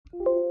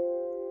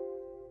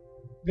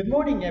Good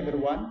morning,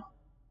 everyone.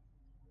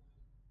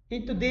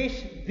 In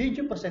today's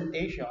video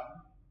presentation,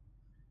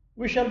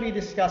 we shall be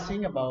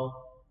discussing about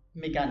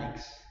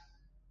mechanics.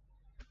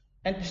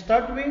 And to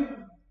start with,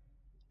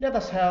 let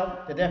us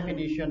have the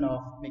definition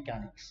of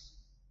mechanics.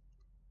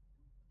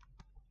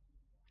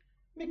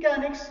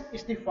 Mechanics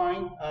is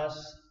defined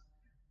as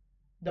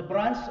the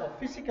branch of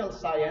physical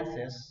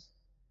sciences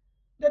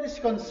that is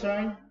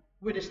concerned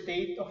with the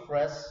state of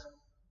rest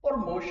or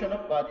motion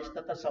of bodies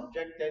that are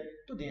subjected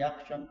to the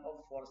action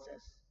of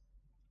forces.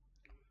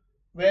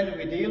 When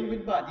we deal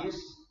with bodies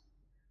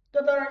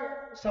that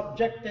are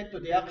subjected to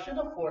the action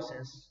of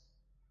forces,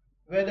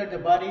 whether the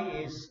body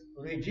is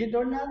rigid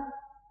or not,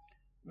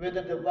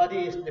 whether the body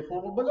is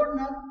deformable or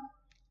not,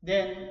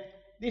 then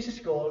this is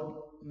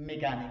called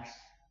mechanics.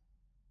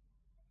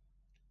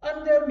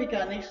 Under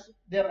mechanics,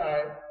 there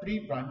are three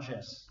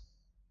branches.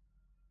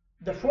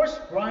 The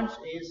first branch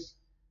is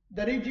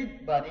the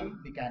rigid body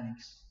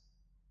mechanics.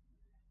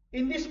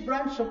 In this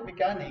branch of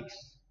mechanics,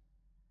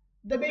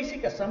 the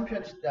basic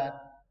assumption is that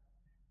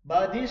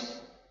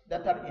bodies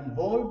that are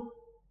involved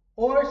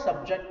or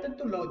subjected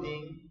to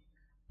loading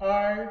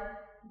are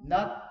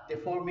not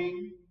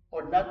deforming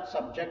or not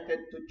subjected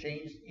to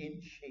change in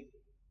shape.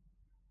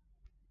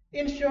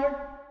 In short,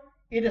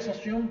 it is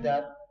assumed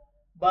that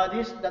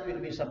bodies that will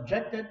be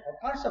subjected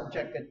or are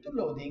subjected to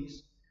loadings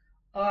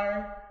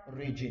are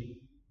rigid.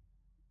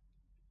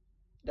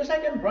 The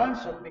second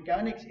branch of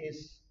mechanics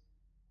is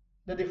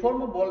the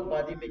deformable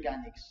body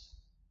mechanics.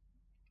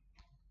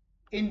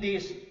 In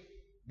this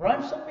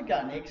branch of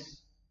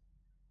mechanics,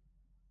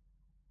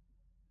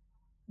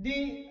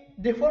 the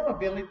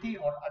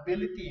deformability or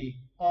ability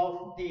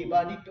of the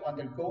body to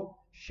undergo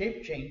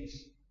shape change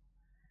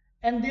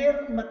and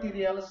their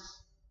materials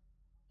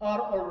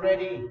are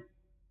already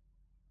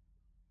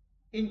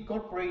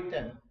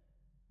incorporated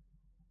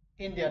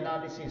in the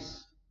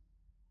analysis.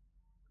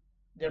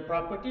 Their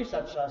properties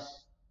such as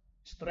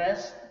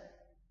stress,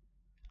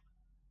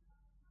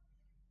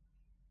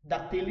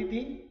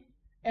 ductility,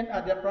 and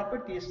other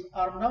properties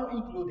are now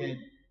included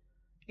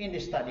in the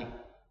study.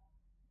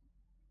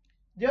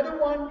 The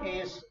other one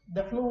is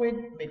the fluid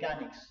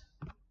mechanics.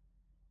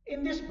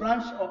 In this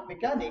branch of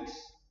mechanics,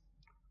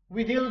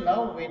 we deal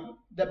now with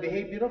the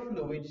behavior of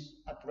fluids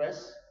at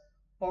rest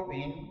or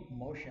in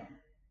motion.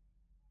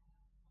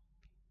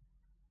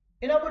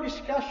 In our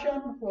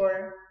discussion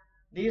for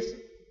this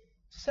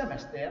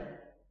semester,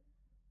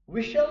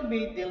 we shall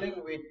be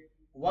dealing with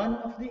one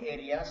of the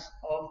areas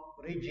of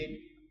rigid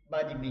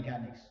body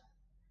mechanics,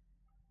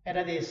 and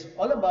that is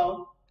all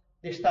about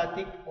the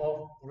static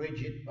of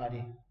rigid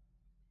body.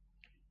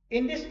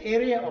 In this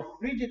area of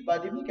rigid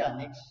body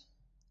mechanics,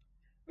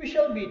 we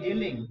shall be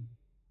dealing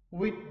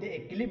with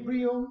the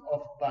equilibrium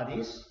of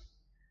bodies,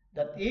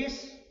 that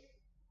is,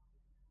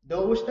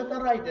 those that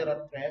are either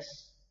at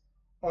rest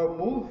or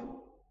move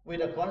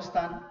with a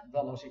constant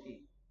velocity.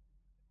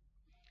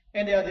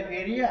 And the other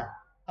area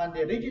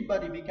under rigid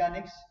body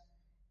mechanics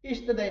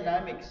is the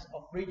dynamics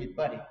of rigid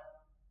body,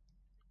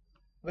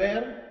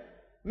 where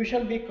we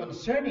shall be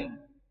concerning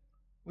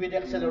with the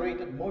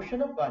accelerated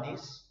motion of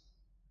bodies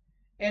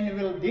and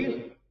will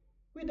deal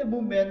with the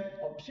movement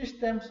of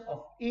systems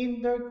of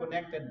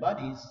interconnected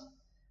bodies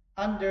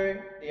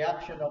under the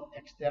action of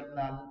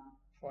external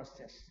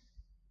forces.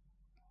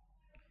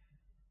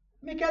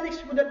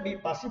 Mechanics would not be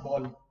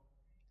possible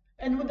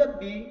and would not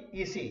be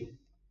easy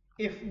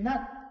if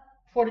not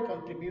for the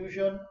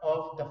contribution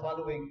of the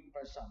following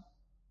person.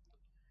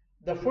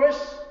 The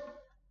first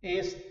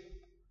is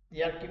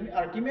the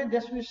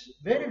Archimedes, who is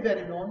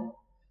very known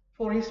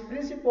for his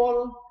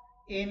principle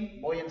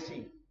in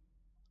buoyancy.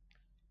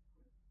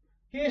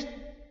 He is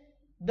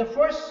the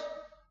first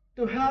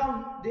to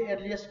have the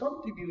earliest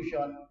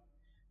contribution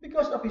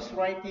because of his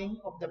writing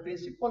of the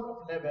principle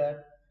of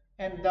lever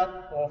and that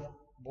of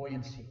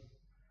buoyancy.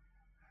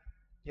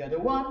 The other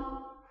one,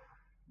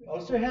 we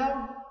also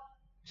have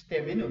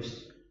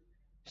Stevinus.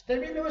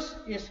 Stevinus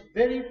is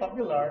very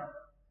popular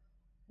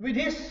with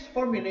his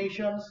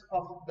formulations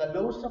of the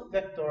laws of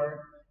vector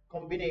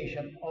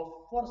combination of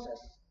forces.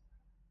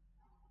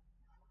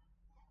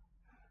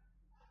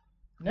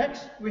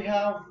 Next, we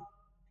have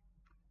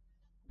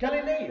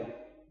Galileo.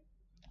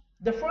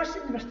 The first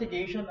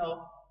investigation of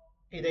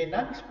a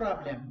dynamics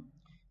problem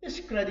is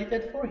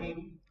credited for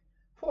him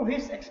for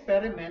his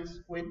experiments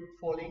with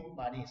falling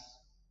bodies.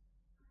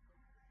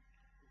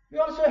 We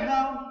also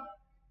have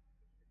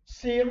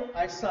Sir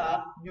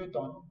Isaac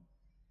Newton,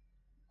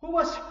 who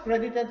was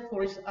credited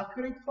for his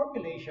accurate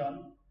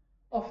formulation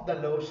of the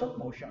laws of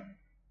motion,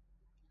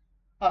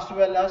 as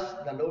well as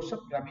the laws of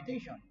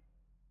gravitation.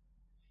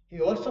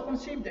 He also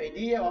conceived the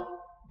idea of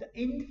the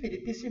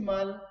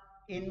infinitesimal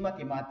in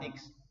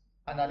mathematics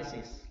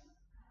analysis.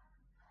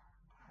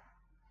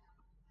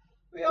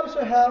 We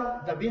also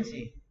have Da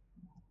Vinci.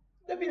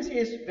 Da Vinci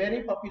is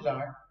very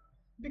popular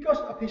because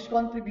of his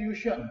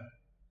contribution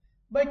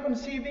by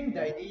conceiving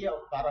the idea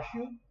of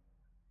parachute,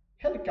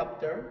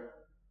 helicopter,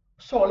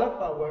 solar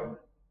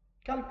power,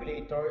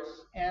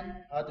 calculators, and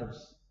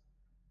others.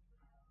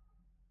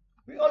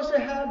 We also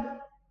have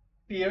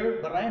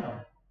Pierre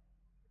Barrino.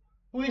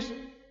 who is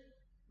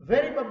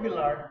very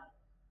popular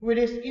with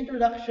his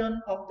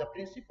introduction of the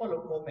principle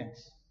of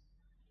moments.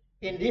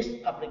 In this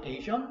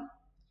application,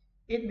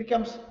 it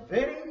becomes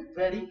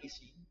very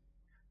easy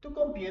to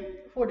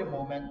compute for the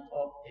moment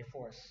of a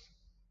force.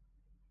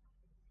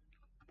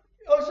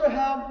 We also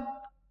have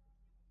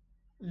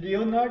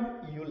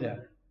Leonhard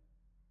Euler.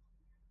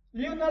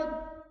 Leonhard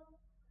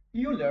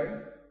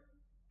Euler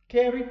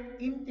carried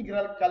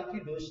integral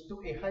calculus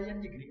to a higher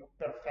degree of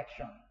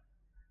perfection.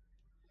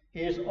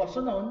 He is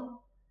also known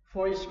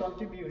for his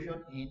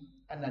contribution in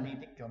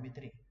analytic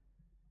geometry.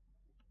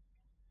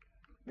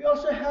 We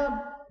also have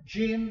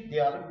Jean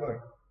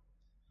D'Alembert,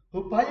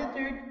 who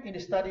pioneered in the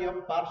study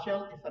of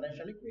partial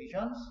differential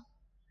equations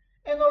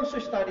and also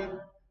studied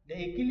the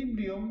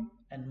equilibrium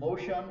and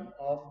motion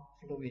of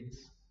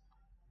fluids.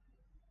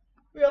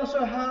 We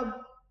also have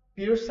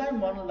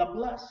Pierre-Simon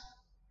Laplace,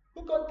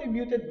 who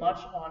contributed much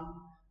on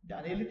the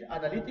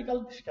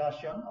analytical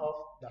discussion of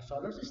the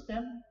solar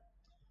system,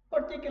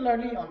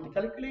 particularly on the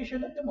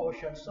calculation of the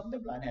motions of the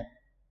planet,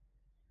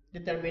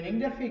 determining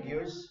their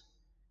figures,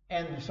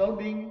 and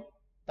resolving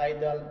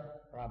tidal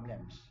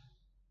problems.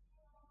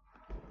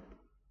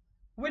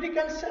 With the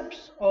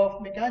concepts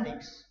of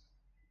mechanics,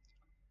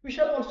 we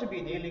shall also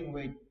be dealing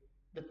with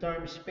the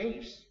term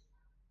space,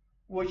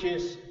 which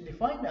is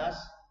defined as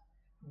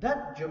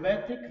that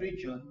geometric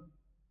region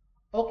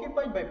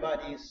occupied by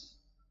bodies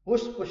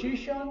whose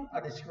position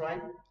are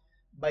described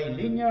by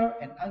linear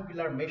and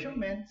angular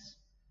measurements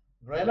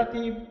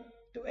relative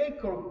to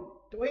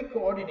a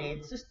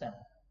coordinate system.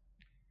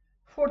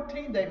 For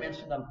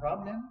three-dimensional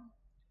problem,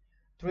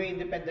 three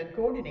independent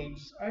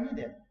coordinates are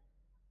needed.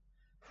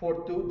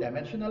 For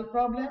two-dimensional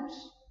problems,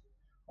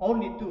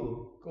 only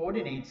two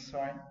coordinates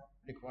are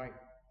required.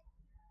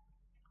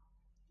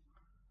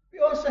 We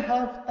also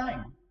have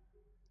time.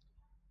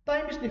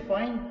 Time is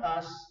defined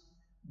as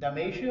the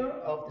measure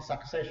of the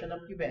succession of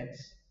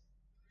events,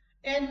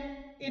 and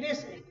it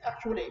is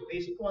actually a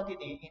basic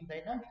quantity in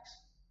dynamics.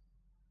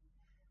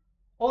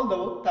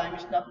 Although time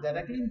is not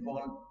directly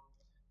involved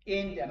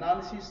in the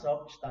analysis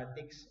of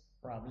statics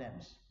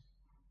problems.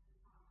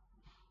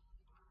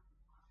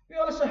 We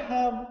also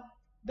have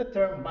the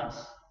term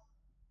mass.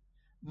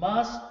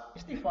 Mass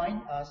is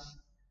defined as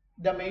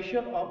the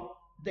measure of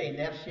the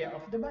inertia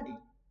of the body.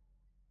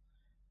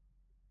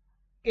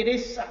 It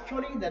is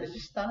actually the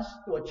resistance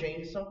to a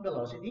change of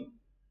velocity,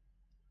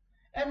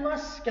 and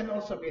mass can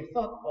also be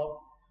thought of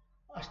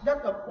as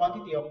that of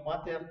quantity of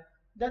matter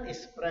that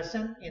is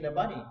present in a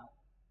body.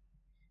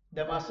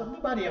 The mass of the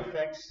body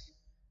affects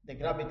the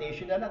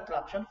gravitational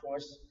attraction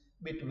force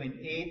between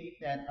it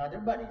and other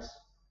bodies.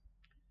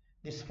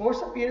 This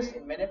force appears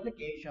in many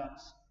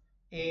applications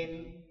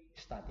in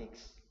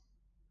statics.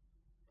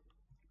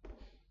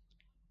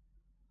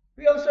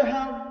 We also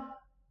have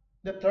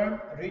the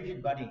term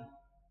rigid body.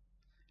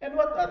 And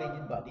what are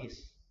rigid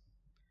bodies?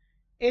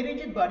 A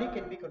rigid body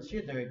can be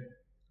considered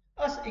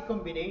as a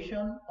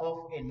combination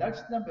of a large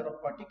number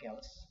of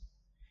particles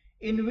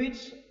in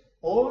which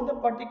all the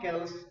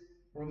particles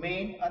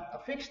remain at a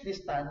fixed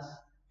distance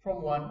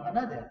from one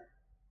another,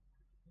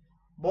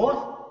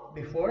 both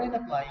before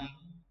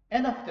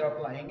and after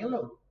applying a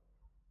load.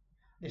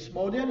 This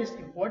model is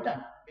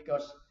important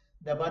because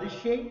the body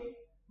shape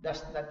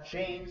does not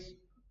change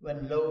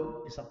when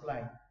load is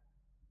applied.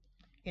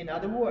 In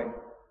other words,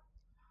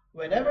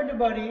 whenever the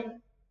body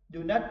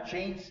do not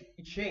change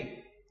its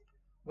shape,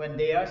 when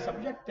they are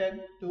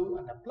subjected to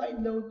an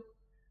applied load,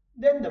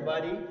 then the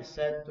body is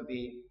said to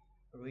be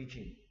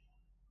rigid.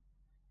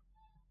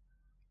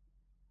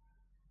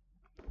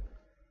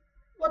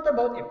 What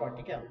about a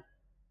particle?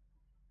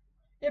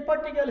 A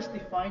particle is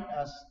defined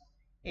as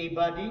a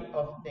body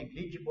of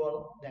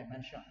negligible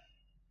dimension.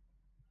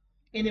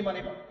 In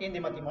the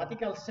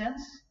mathematical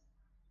sense,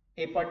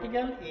 a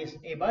particle is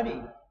a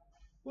body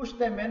whose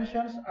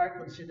dimensions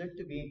are considered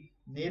to be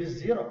near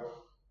zero,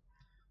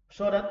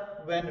 so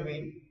that when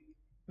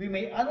we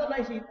may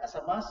analyze it as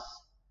a mass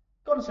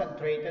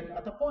concentrated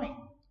at a point.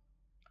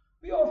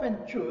 We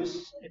often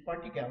choose a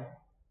particle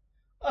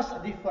as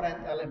a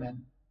different element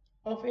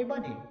of a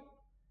body.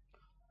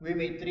 We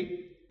may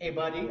treat a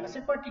body as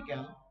a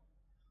particle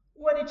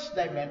when its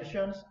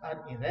dimensions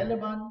are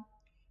irrelevant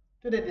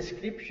to the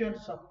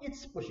descriptions of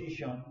its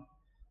position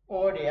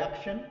or the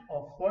action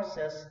of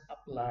forces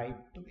applied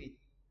to it.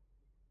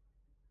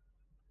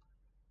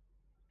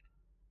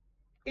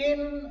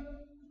 In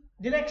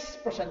the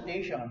next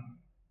presentation,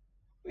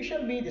 we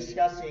shall be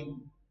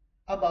discussing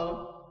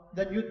about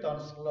the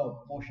Newton's law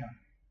of motion.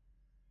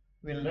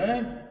 We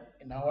learned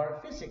in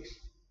our physics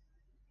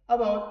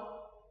about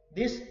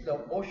this law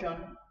of motion,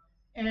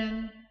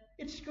 and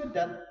it's good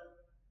that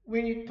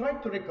we try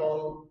to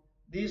recall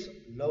these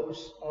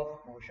laws of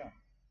motion.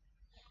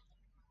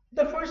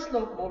 The first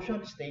law of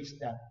motion states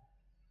that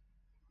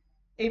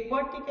a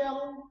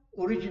particle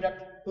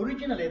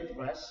originally at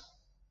rest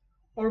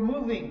or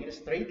moving in a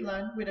straight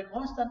line with a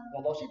constant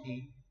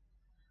velocity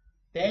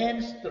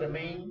tends to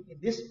remain in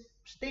this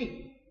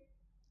state,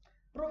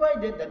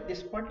 provided that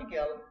this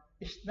particle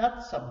is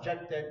not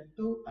subjected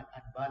to an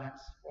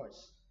unbalanced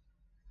force.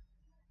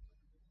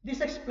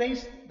 This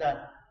explains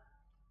that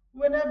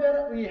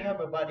whenever we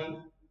have a body,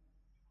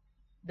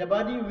 the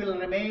body will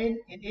remain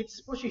in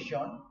its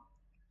position,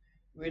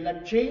 will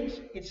not change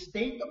its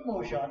state of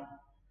motion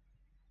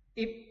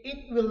if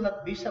it will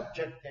not be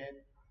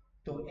subjected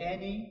to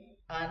any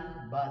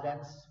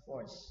unbalanced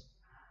force.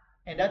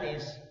 And that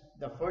is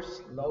the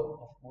first law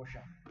of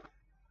motion.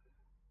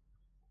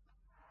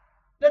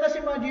 Let us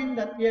imagine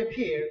that we have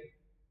here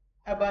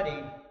a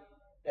body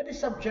that is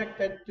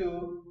subjected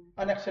to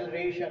an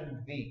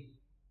acceleration v.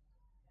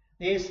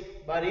 This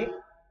body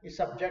is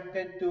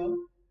subjected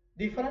to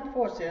different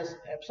forces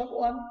f sub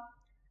 1,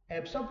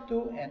 f sub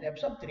 2, and f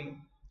sub 3.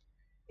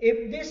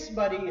 If this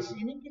body is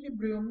in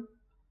equilibrium,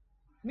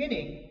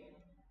 meaning,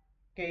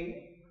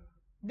 okay,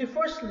 the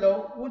first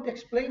law would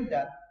explain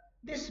that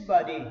this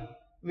body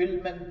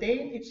will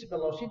maintain its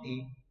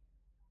velocity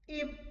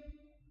if,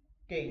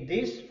 okay,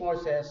 these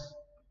forces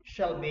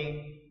shall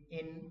be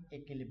in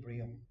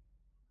equilibrium.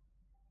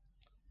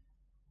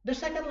 The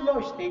second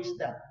law states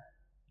that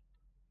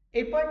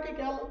a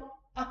particle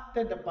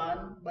acted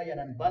upon by an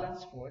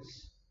unbalanced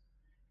force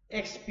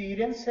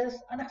experiences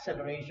an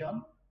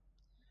acceleration,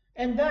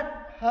 and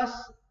that has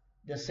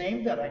the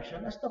same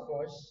direction as the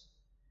force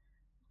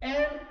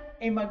and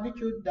a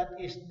magnitude that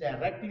is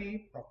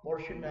directly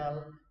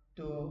proportional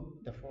to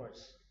the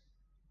force.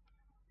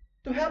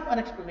 To have an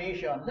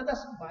explanation, let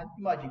us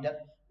imagine that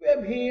we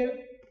have here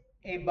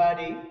a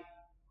body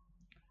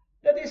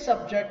that is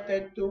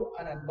subjected to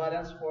an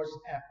unbalanced force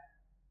F.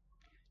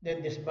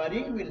 Then this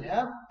body will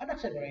have an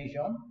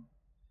acceleration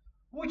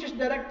which is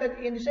directed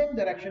in the same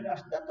direction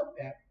as that of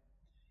F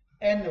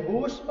and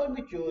whose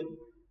magnitude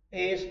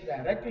is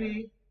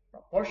directly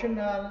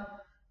proportional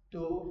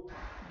to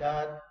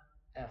that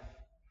F.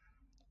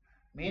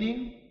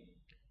 Meaning,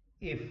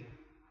 if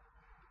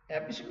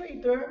F is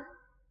greater,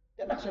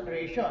 then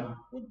acceleration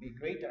would be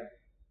greater.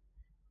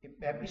 If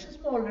F is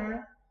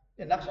smaller,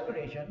 then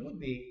acceleration would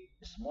be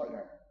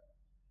smaller.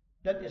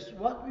 That is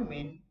what we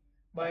mean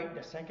by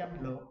the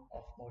second law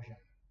of motion.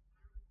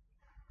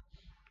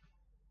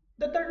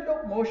 The third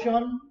law of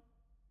motion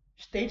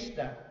states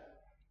that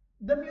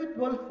the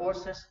mutual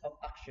forces of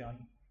action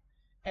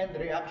and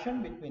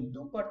reaction between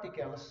two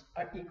particles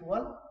are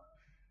equal,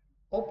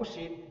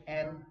 opposite,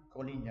 and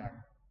collinear.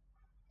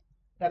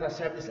 Let us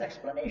have this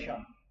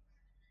explanation.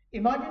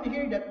 Imagine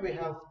here that we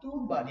have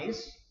two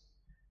bodies,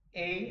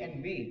 A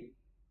and B.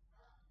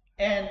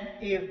 And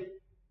if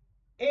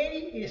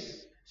A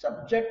is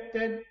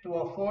subjected to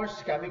a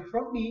force coming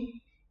from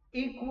B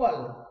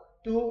equal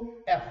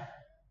to F,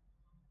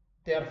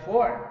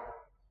 therefore,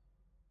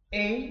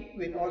 A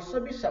will also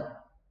be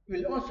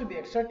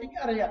exerting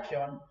a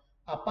reaction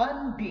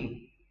upon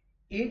B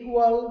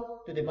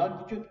equal to the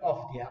magnitude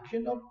of the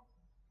action of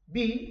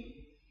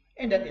B,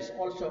 and that is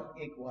also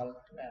equal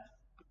to F.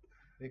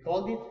 We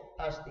called it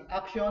as the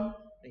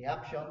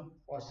action-reaction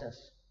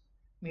forces,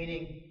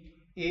 meaning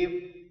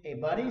if a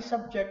body is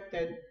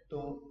subjected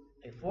to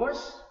a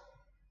force,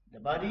 the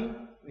body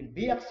will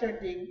be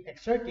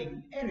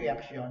exerting a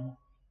reaction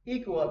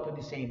equal to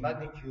the same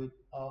magnitude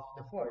of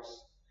the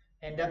force.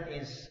 And that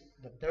is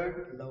the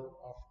third law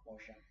of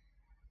motion.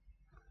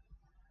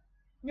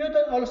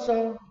 Newton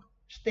also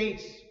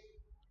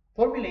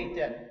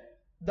formulated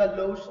the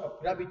laws of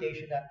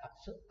gravitational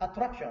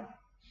attraction.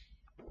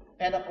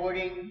 And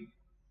according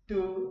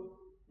to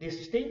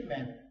this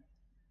statement,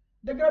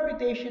 the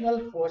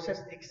gravitational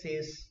forces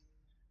exist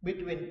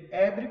between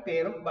every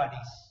pair of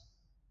bodies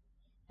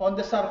on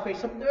the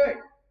surface of the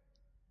Earth.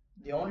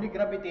 The only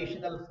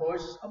gravitational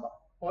force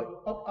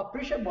of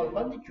appreciable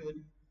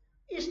magnitude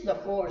is the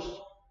force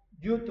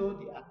due to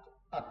the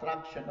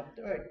attraction of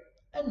the Earth.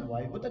 And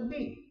why would that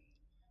be?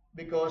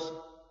 Because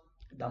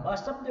the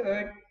mass of the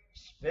Earth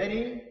is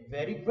very,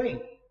 very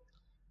great.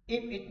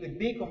 If it will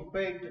be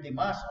compared to the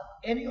mass of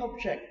any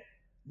object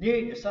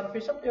near the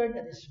surface of the Earth,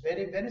 that is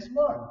very, very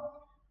small.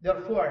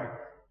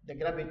 Therefore, the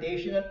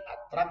gravitational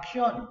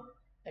attraction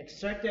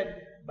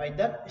exerted by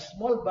that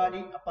small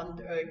body upon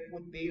the Earth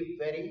would be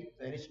very,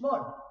 very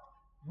small.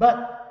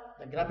 But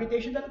the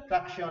gravitational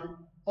attraction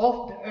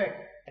of the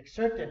Earth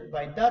exerted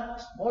by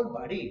that small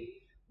body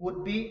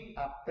would be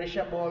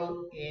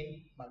appreciable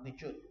in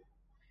magnitude.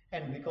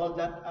 And we call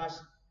that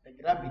as the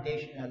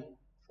gravitational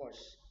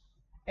force.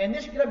 And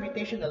this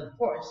gravitational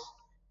force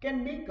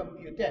can be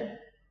computed,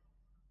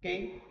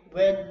 okay,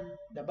 when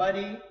the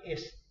body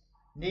is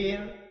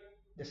near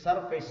the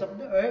surface of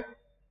the Earth,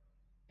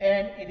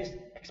 and it is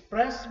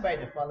expressed by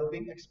the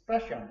following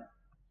expression.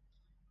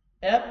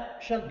 F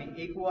shall be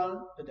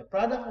equal to the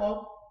product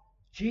of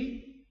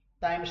G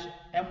times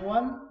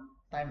M1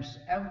 times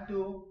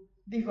M2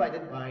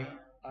 divided by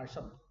R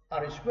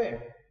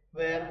squared,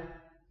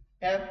 where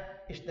F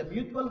is the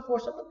mutual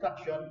force of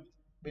attraction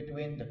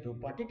between the two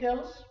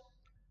particles.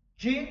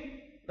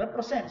 G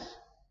represents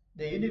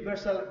the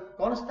universal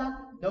constant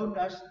known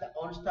as the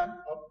constant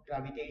of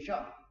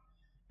gravitation,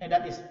 and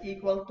that is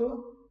equal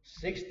to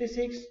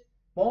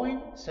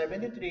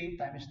 66.73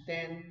 times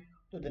 10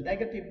 to the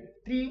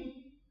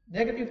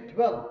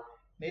 -12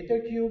 meter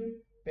cube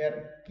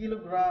per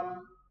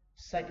kilogram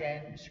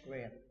second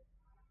squared.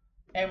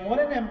 M1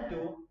 and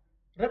M2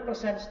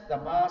 represents the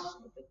mass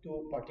of the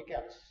two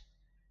particles,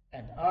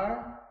 and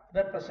R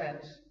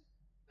represents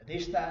the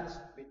distance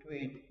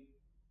between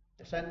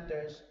the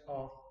centers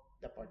of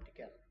the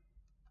particle.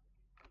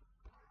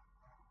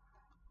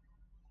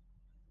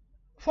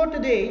 For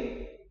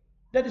today,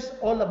 that is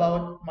all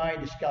about my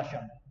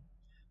discussion.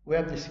 We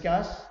have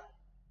discussed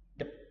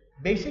the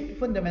basic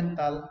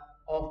fundamental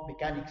of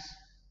mechanics.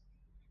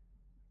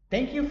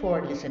 Thank you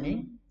for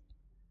listening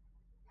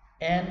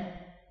and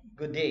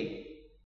good day.